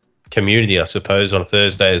community, I suppose, on a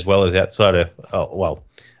Thursday as well as outside of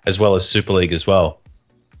as well as Super League as well.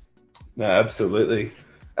 No, absolutely.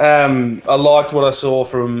 I liked what I saw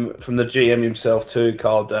from the GM himself too,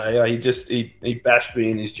 Kyle Day. He bashed me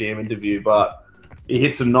in his GM interview, but he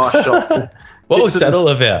hit some nice shots. What was that all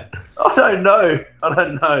about? I don't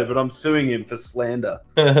know, but I'm suing him for slander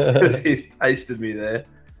because he's pasted me there.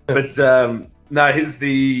 But no, he's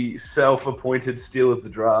the self-appointed steal of the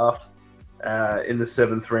draft in the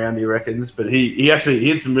 7th round, he reckons. But he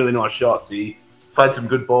hit some really nice shots. He played some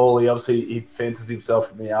good ball. He fancies himself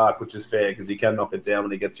from the arc, which is fair because he can knock it down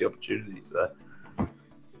when he gets the opportunity. So.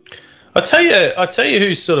 I tell you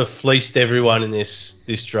who sort of fleeced everyone in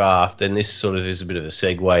this draft, and this sort of is a bit of a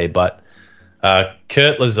segue, but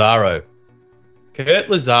Kurt Lazaro. Kurt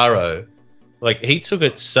Lazaro, like, he took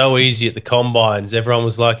it so easy at the combines. Everyone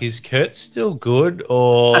was like, is Kurt still good?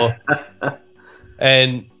 Or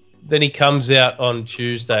and then he comes out on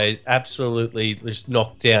Tuesday, absolutely just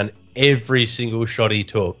knocked down every single shot he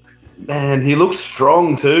took. Man, he looks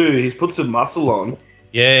strong too. He's put some muscle on.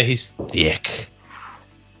 Yeah, he's thick.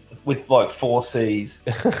 With like 4 C's.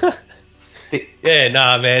 Thick. Yeah,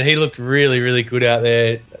 man. He looked really, really good out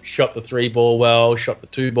there. Shot the 3 ball well, shot the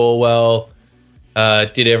 2 ball well.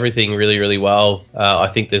 Did everything really, really well. I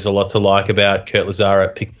think there's a lot to like about Kurt Lazaro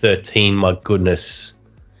at pick 13. My goodness.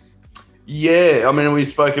 Yeah, I mean, we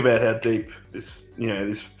spoke about how deep this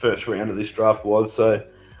first round of this draft was. So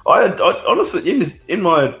I honestly, in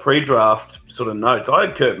my pre-draft sort of notes, I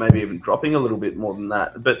had Kurt maybe even dropping a little bit more than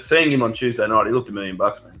that. But seeing him on Tuesday night, he looked $1 million,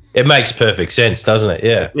 man. It makes perfect sense, doesn't it?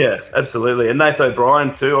 Yeah. Yeah, absolutely. And Nathan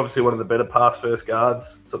O'Brien too, obviously one of the better pass first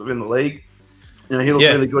guards sort of in the league. He looked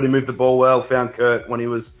really good. He moved the ball well, found Kurt when he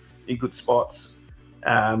was in good spots.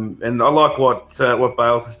 And I like what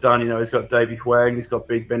Bales has done. He's got Davey Huang, he's got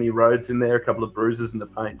Big Benny Rhodes in there, a couple of bruises in the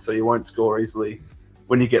paint, so you won't score easily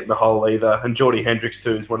when you get in the hole either. And Jordy Hendricks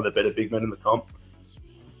too is one of the better big men in the comp.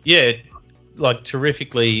 Yeah, like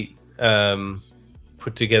terrifically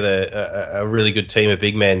put together a really good team of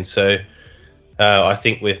big men. So I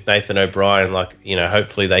think with Nathan O'Brien,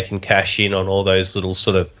 hopefully they can cash in on all those little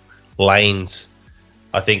sort of lanes.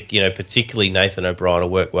 I think, particularly Nathan O'Brien will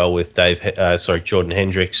work well with Jordan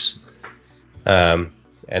Hendricks, and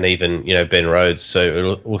even, Ben Rhodes.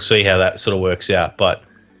 So we'll see how that sort of works out. But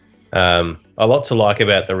a lot to like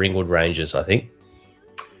about the Ringwood Rangers, I think.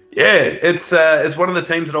 Yeah, it's one of the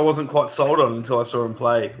teams that I wasn't quite sold on until I saw him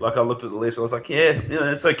play. Like, I looked at the list, I was like,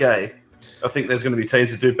 it's okay. I think there's going to be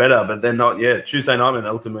teams that do better, but they're not. Yeah, Tuesday night, man, they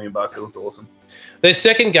looked $1 million. They looked awesome. Their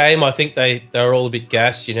second game, I think they were all a bit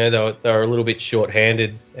gassed. They were a little bit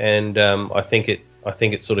short-handed, and I think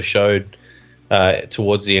it sort of showed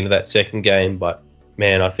towards the end of that second game. But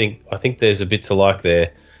man, I think there's a bit to like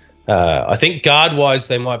there. I think guard-wise,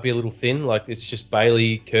 they might be a little thin. Like, it's just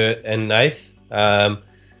Bailey, Kurt, and Nath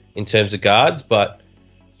in terms of guards. But,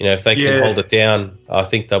 if they can hold it down, I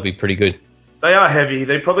think they'll be pretty good. They are heavy.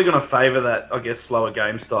 They're probably going to favour that, I guess, slower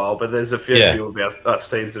game style. But there's a fair few of us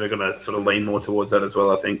teams that are going to sort of lean more towards that as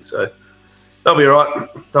well, I think. So they'll be all right.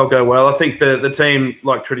 They'll go well. I think the team,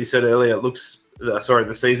 like Trudy said earlier,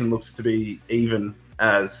 the season looks to be even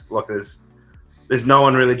as, like, there's no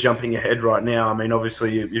one really jumping ahead right now. I mean,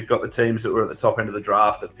 obviously, you've got the teams that were at the top end of the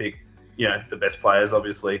draft that pick, the best players,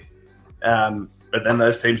 obviously. But then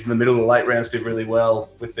those teams in the middle of the late rounds did really well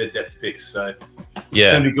with their depth picks. So it's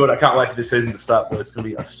going to be good. I can't wait for this season to start, but it's going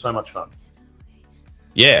to be so much fun.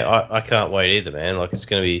 Yeah, I can't wait either, man. Like, it's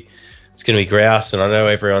going to be grouse, and I know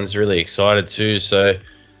everyone's really excited too. So,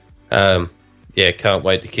 can't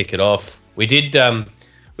wait to kick it off. We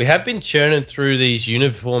have been churning through these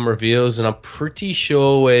uniform reveals, and I'm pretty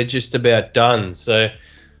sure we're just about done. So,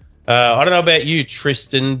 I don't know about you,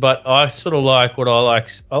 Tristan, but I sort of like what I like.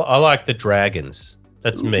 I like the Dragons.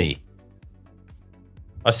 That's me.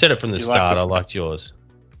 I said it from the start. I liked yours.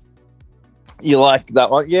 You like that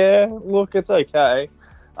one? Yeah, look, it's okay.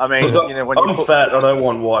 I mean, when I'm fat, I don't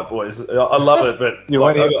want white boys. I love it, but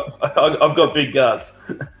I've got big guts.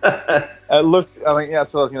 It looks,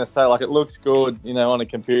 that's what I was going to say. Like, it looks good, on a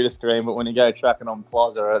computer screen, but when you go tracking on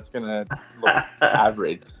Plaza, it's going to look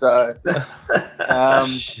average. So,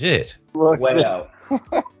 shit. Look, wow.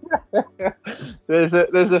 There's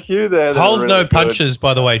a few there. Hold no punches,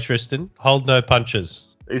 by the way, Tristan. Hold no punches.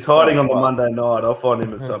 He's hiding on the Monday night. I'll find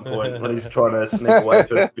him at some point when he's trying to sneak away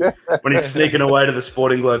when he's sneaking away to the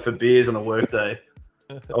Sporting Globe for beers on a workday.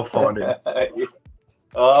 I'll find him.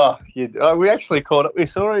 We actually caught up. We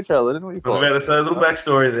saw each other, didn't we? I was about to say a little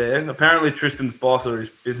backstory there. Apparently, Tristan's boss or his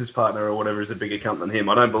business partner or whatever is a bigger cunt than him.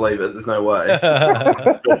 I don't believe it. There's no way.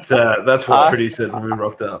 But that's what Freddie said when we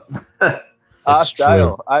rocked up. Ask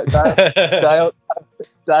Dale.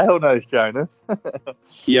 Dale knows Jonas.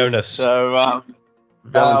 Jonas. So,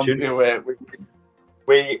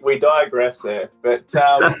 we digress there. But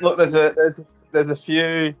look, there's a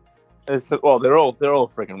few. They're all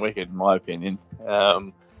freaking wicked in my opinion.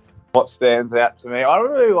 What stands out to me, I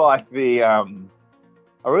really like the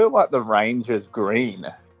Rangers green.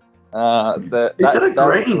 Is that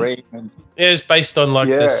a green? Yeah, it's based on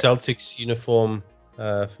the Celtics uniform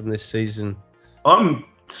from this season. I'm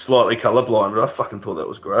slightly colourblind, but I fucking thought that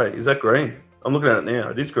was grey. Is that green? I'm looking at it now.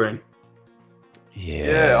 It is green.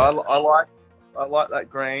 Yeah, I like that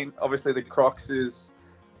green. Obviously, the Crocs is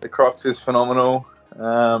phenomenal.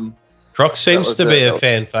 Crocs seems to be a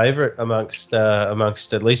fan favourite amongst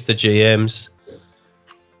at least the GMs.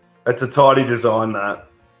 It's a tidy design. That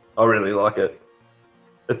I really like it.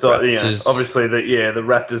 It's obviously the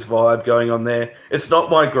Raptors vibe going on there. It's not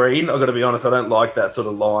my green. I've got to be honest. I don't like that sort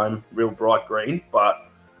of lime, real bright green. But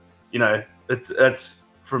it's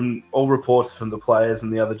from all reports from the players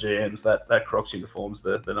and the other GMs that Crocs uniform's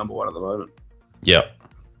the number one at the moment. Yep.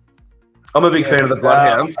 I'm a big fan of the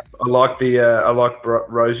Bloodhounds. I like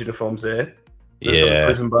Rose uniforms there. The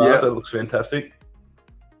prison bars. That looks fantastic.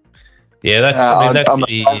 Yeah, that's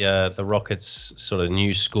the Rockets sort of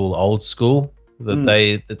new school, old school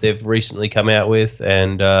that they've recently come out with,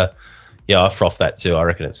 and I froth that too. I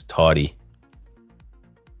reckon it's tidy.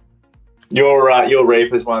 Your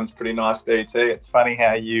Reapers one's pretty nice, DT. It's funny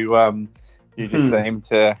how you just seem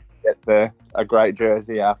to get a great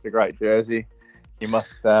jersey after great jersey. You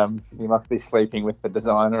must be sleeping with the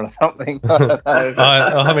designer or something. I don't know.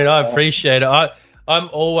 I appreciate it. I'm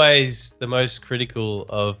always the most critical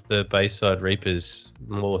of the Bayside Reapers,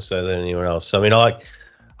 more so than anyone else. I mean, I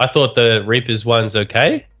thought the Reapers one's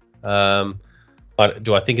okay. Do I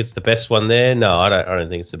think it's the best one there? No, I don't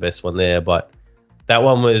think it's the best one there. But that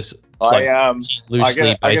one was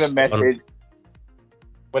loosely based I get a message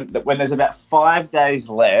when there's about 5 days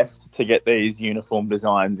left to get these uniform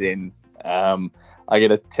designs in. I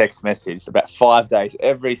get a text message about 5 days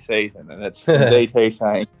every season, and it's from DT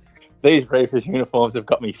saying, "These Reapers uniforms have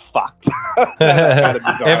got me fucked."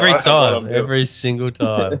 Every single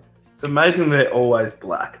time. It's amazing they're always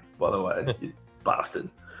black, by the way, you bastard.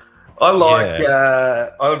 I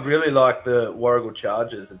really like the Warragul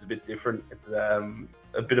Chargers. It's a bit different. It's a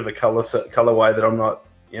bit of a colorway that I'm not,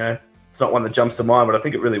 it's not one that jumps to mind, but I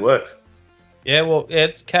think it really works. Yeah, well,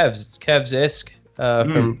 it's Cavs. It's Cavs-esque.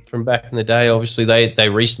 From back in the day. Obviously, they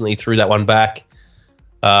recently threw that one back.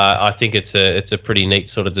 I think it's a pretty neat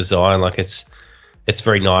sort of design. Like it's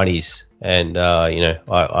very 90s, and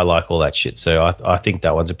I like all that shit. So I think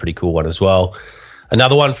that one's a pretty cool one as well.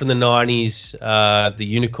 Another one from the 90s, the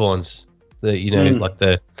unicorns. Like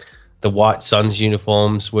the the White Suns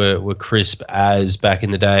uniforms were crisp as back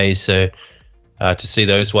in the day. So to see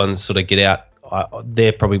those ones sort of get out,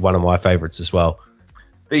 they're probably one of my favourites as well.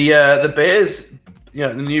 The Bears,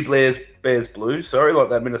 the new Bears blue, like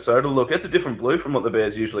that Minnesota look, it's a different blue from what the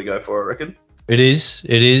Bears usually go for, I reckon. It is.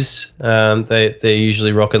 They're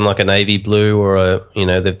usually rocking like a navy blue or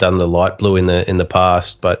they've done the light blue in the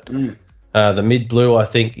past, but the mid blue I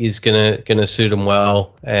think is gonna suit them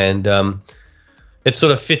well, and it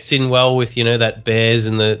sort of fits in well with that Bears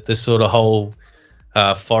and the sort of whole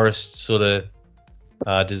forest sort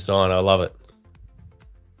of design. I love it.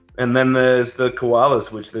 And then there's the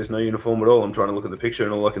Koalas, which there's no uniform at all. I'm trying to look at the picture,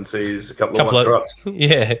 and all I can see is a couple of white stripes.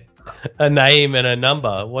 Yeah, a name and a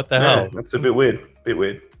number. What the hell? That's a bit weird.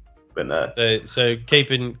 But no. So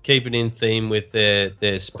keeping in theme with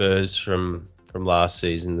their Spurs from last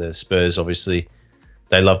season. The Spurs, obviously,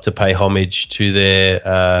 they love to pay homage to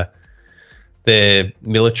their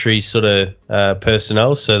military sort of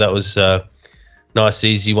personnel. So that was a nice,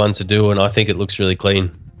 easy one to do, and I think it looks really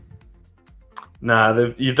clean. Nah,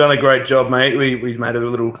 you've done a great job, mate. We made a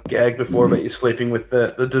little gag before about you sleeping with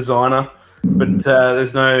the designer, but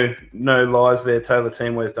there's no lies there. Taylor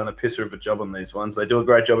Teamwear's done a pisser of a job on these ones. They do a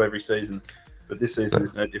great job every season, but this season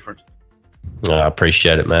is no different. I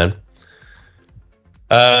appreciate it, man.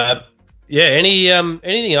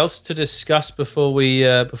 Anything else to discuss before we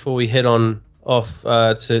head on off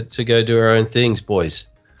to go do our own things, boys?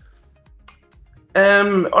 I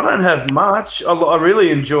don't have much. I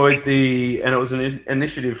really enjoyed and it was an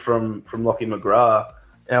initiative from Lockie McGrath,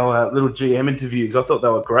 our little GM interviews. I thought they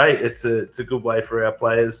were great. It's a good way for our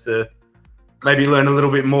players to maybe learn a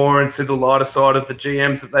little bit more and see the lighter side of the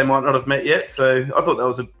GMs that they might not have met yet. So I thought that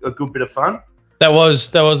was a good bit of fun. That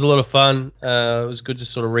was a lot of fun. It was good to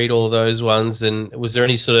sort of read all of those ones. And was there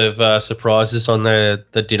any sort of surprises on the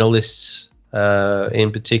dinner lists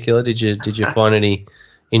in particular? Did you find any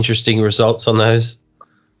interesting results on those?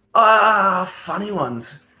 Funny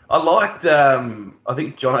ones. I liked, I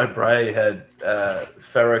think John O'Bray had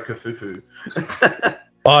Pharaoh Kafufu.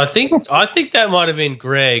 I think that might have been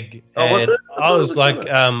Greg. Oh, was it? I was like,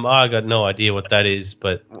 I got no idea what that is,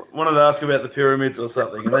 but wanted to ask about the pyramids or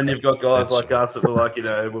something. And then you've got guys like us that were like,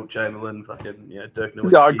 Wilt Chamberlain, fucking, Dirk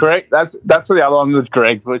Nowitzki. Yeah, Greg. That's the other one with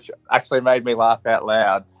Greg's, which actually made me laugh out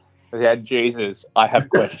loud. He had Jesus. I have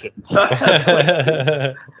questions.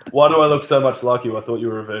 Why do I look so much like you? I thought you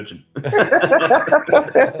were a virgin.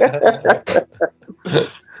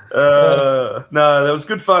 No, that was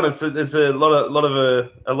good fun. There's a lot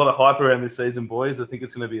of hype around this season, boys. I think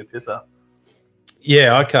it's going to be a pisser.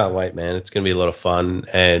 Yeah, I can't wait, man. It's going to be a lot of fun,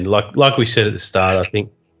 and like we said at the start, I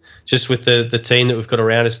think just with the team that we've got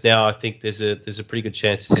around us now, I think there's a pretty good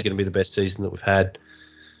chance this is going to be the best season that we've had.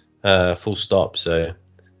 Full stop. So.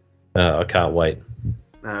 I can't wait.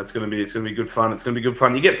 No, it's gonna be good fun. It's gonna be good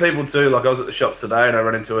fun. You get people too. Like I was at the shops today, and I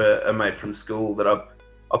ran into a mate from school that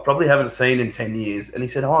I probably haven't seen in 10 years, and he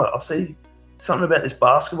said, "Oh, I see something about this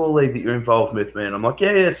basketball league that you're involved with, man." I'm like,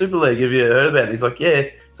 "Yeah, Super League. Have you heard about it?" He's like, "Yeah."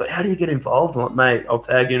 It's like, "How do you get involved?" I'm like, "Mate, I'll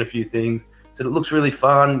tag you in a few things." He said, "It looks really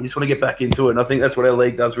fun. You just want to get back into it." And I think that's what our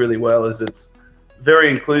league does really well. Is it's very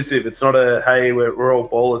inclusive. It's not a hey, we're all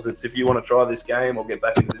ballers. It's if you want to try this game or get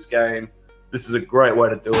back into this game. This is a great way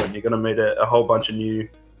to do it. And you're going to meet a whole bunch of new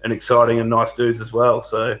and exciting and nice dudes as well.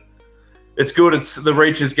 So it's good. The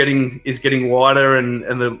reach is getting wider, and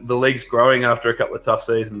the league's growing after a couple of tough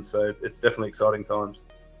seasons. So it's definitely exciting times.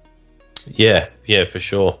 Yeah, for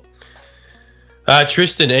sure.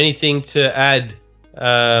 Tristan, anything to add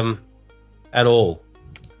at all?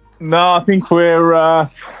 No, I think we're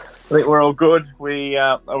all good. We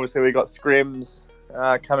obviously we got scrims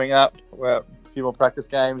coming up. We're few more practice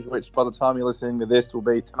games, which by the time you're listening to this will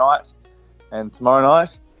be tonight and tomorrow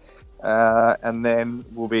night, and then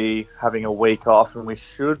we'll be having a week off, and we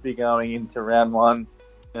should be going into round one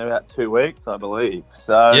in about 2 weeks, I believe.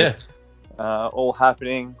 So yeah, all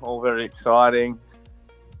happening, all very exciting.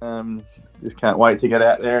 Just can't wait to get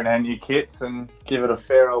out there in our new kits and give it a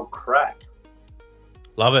fair old crack.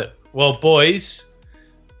 Love it. Well, boys,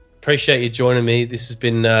 appreciate you joining me. This has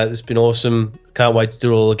been awesome. Can't wait to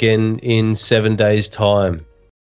do it all again in 7 days' time.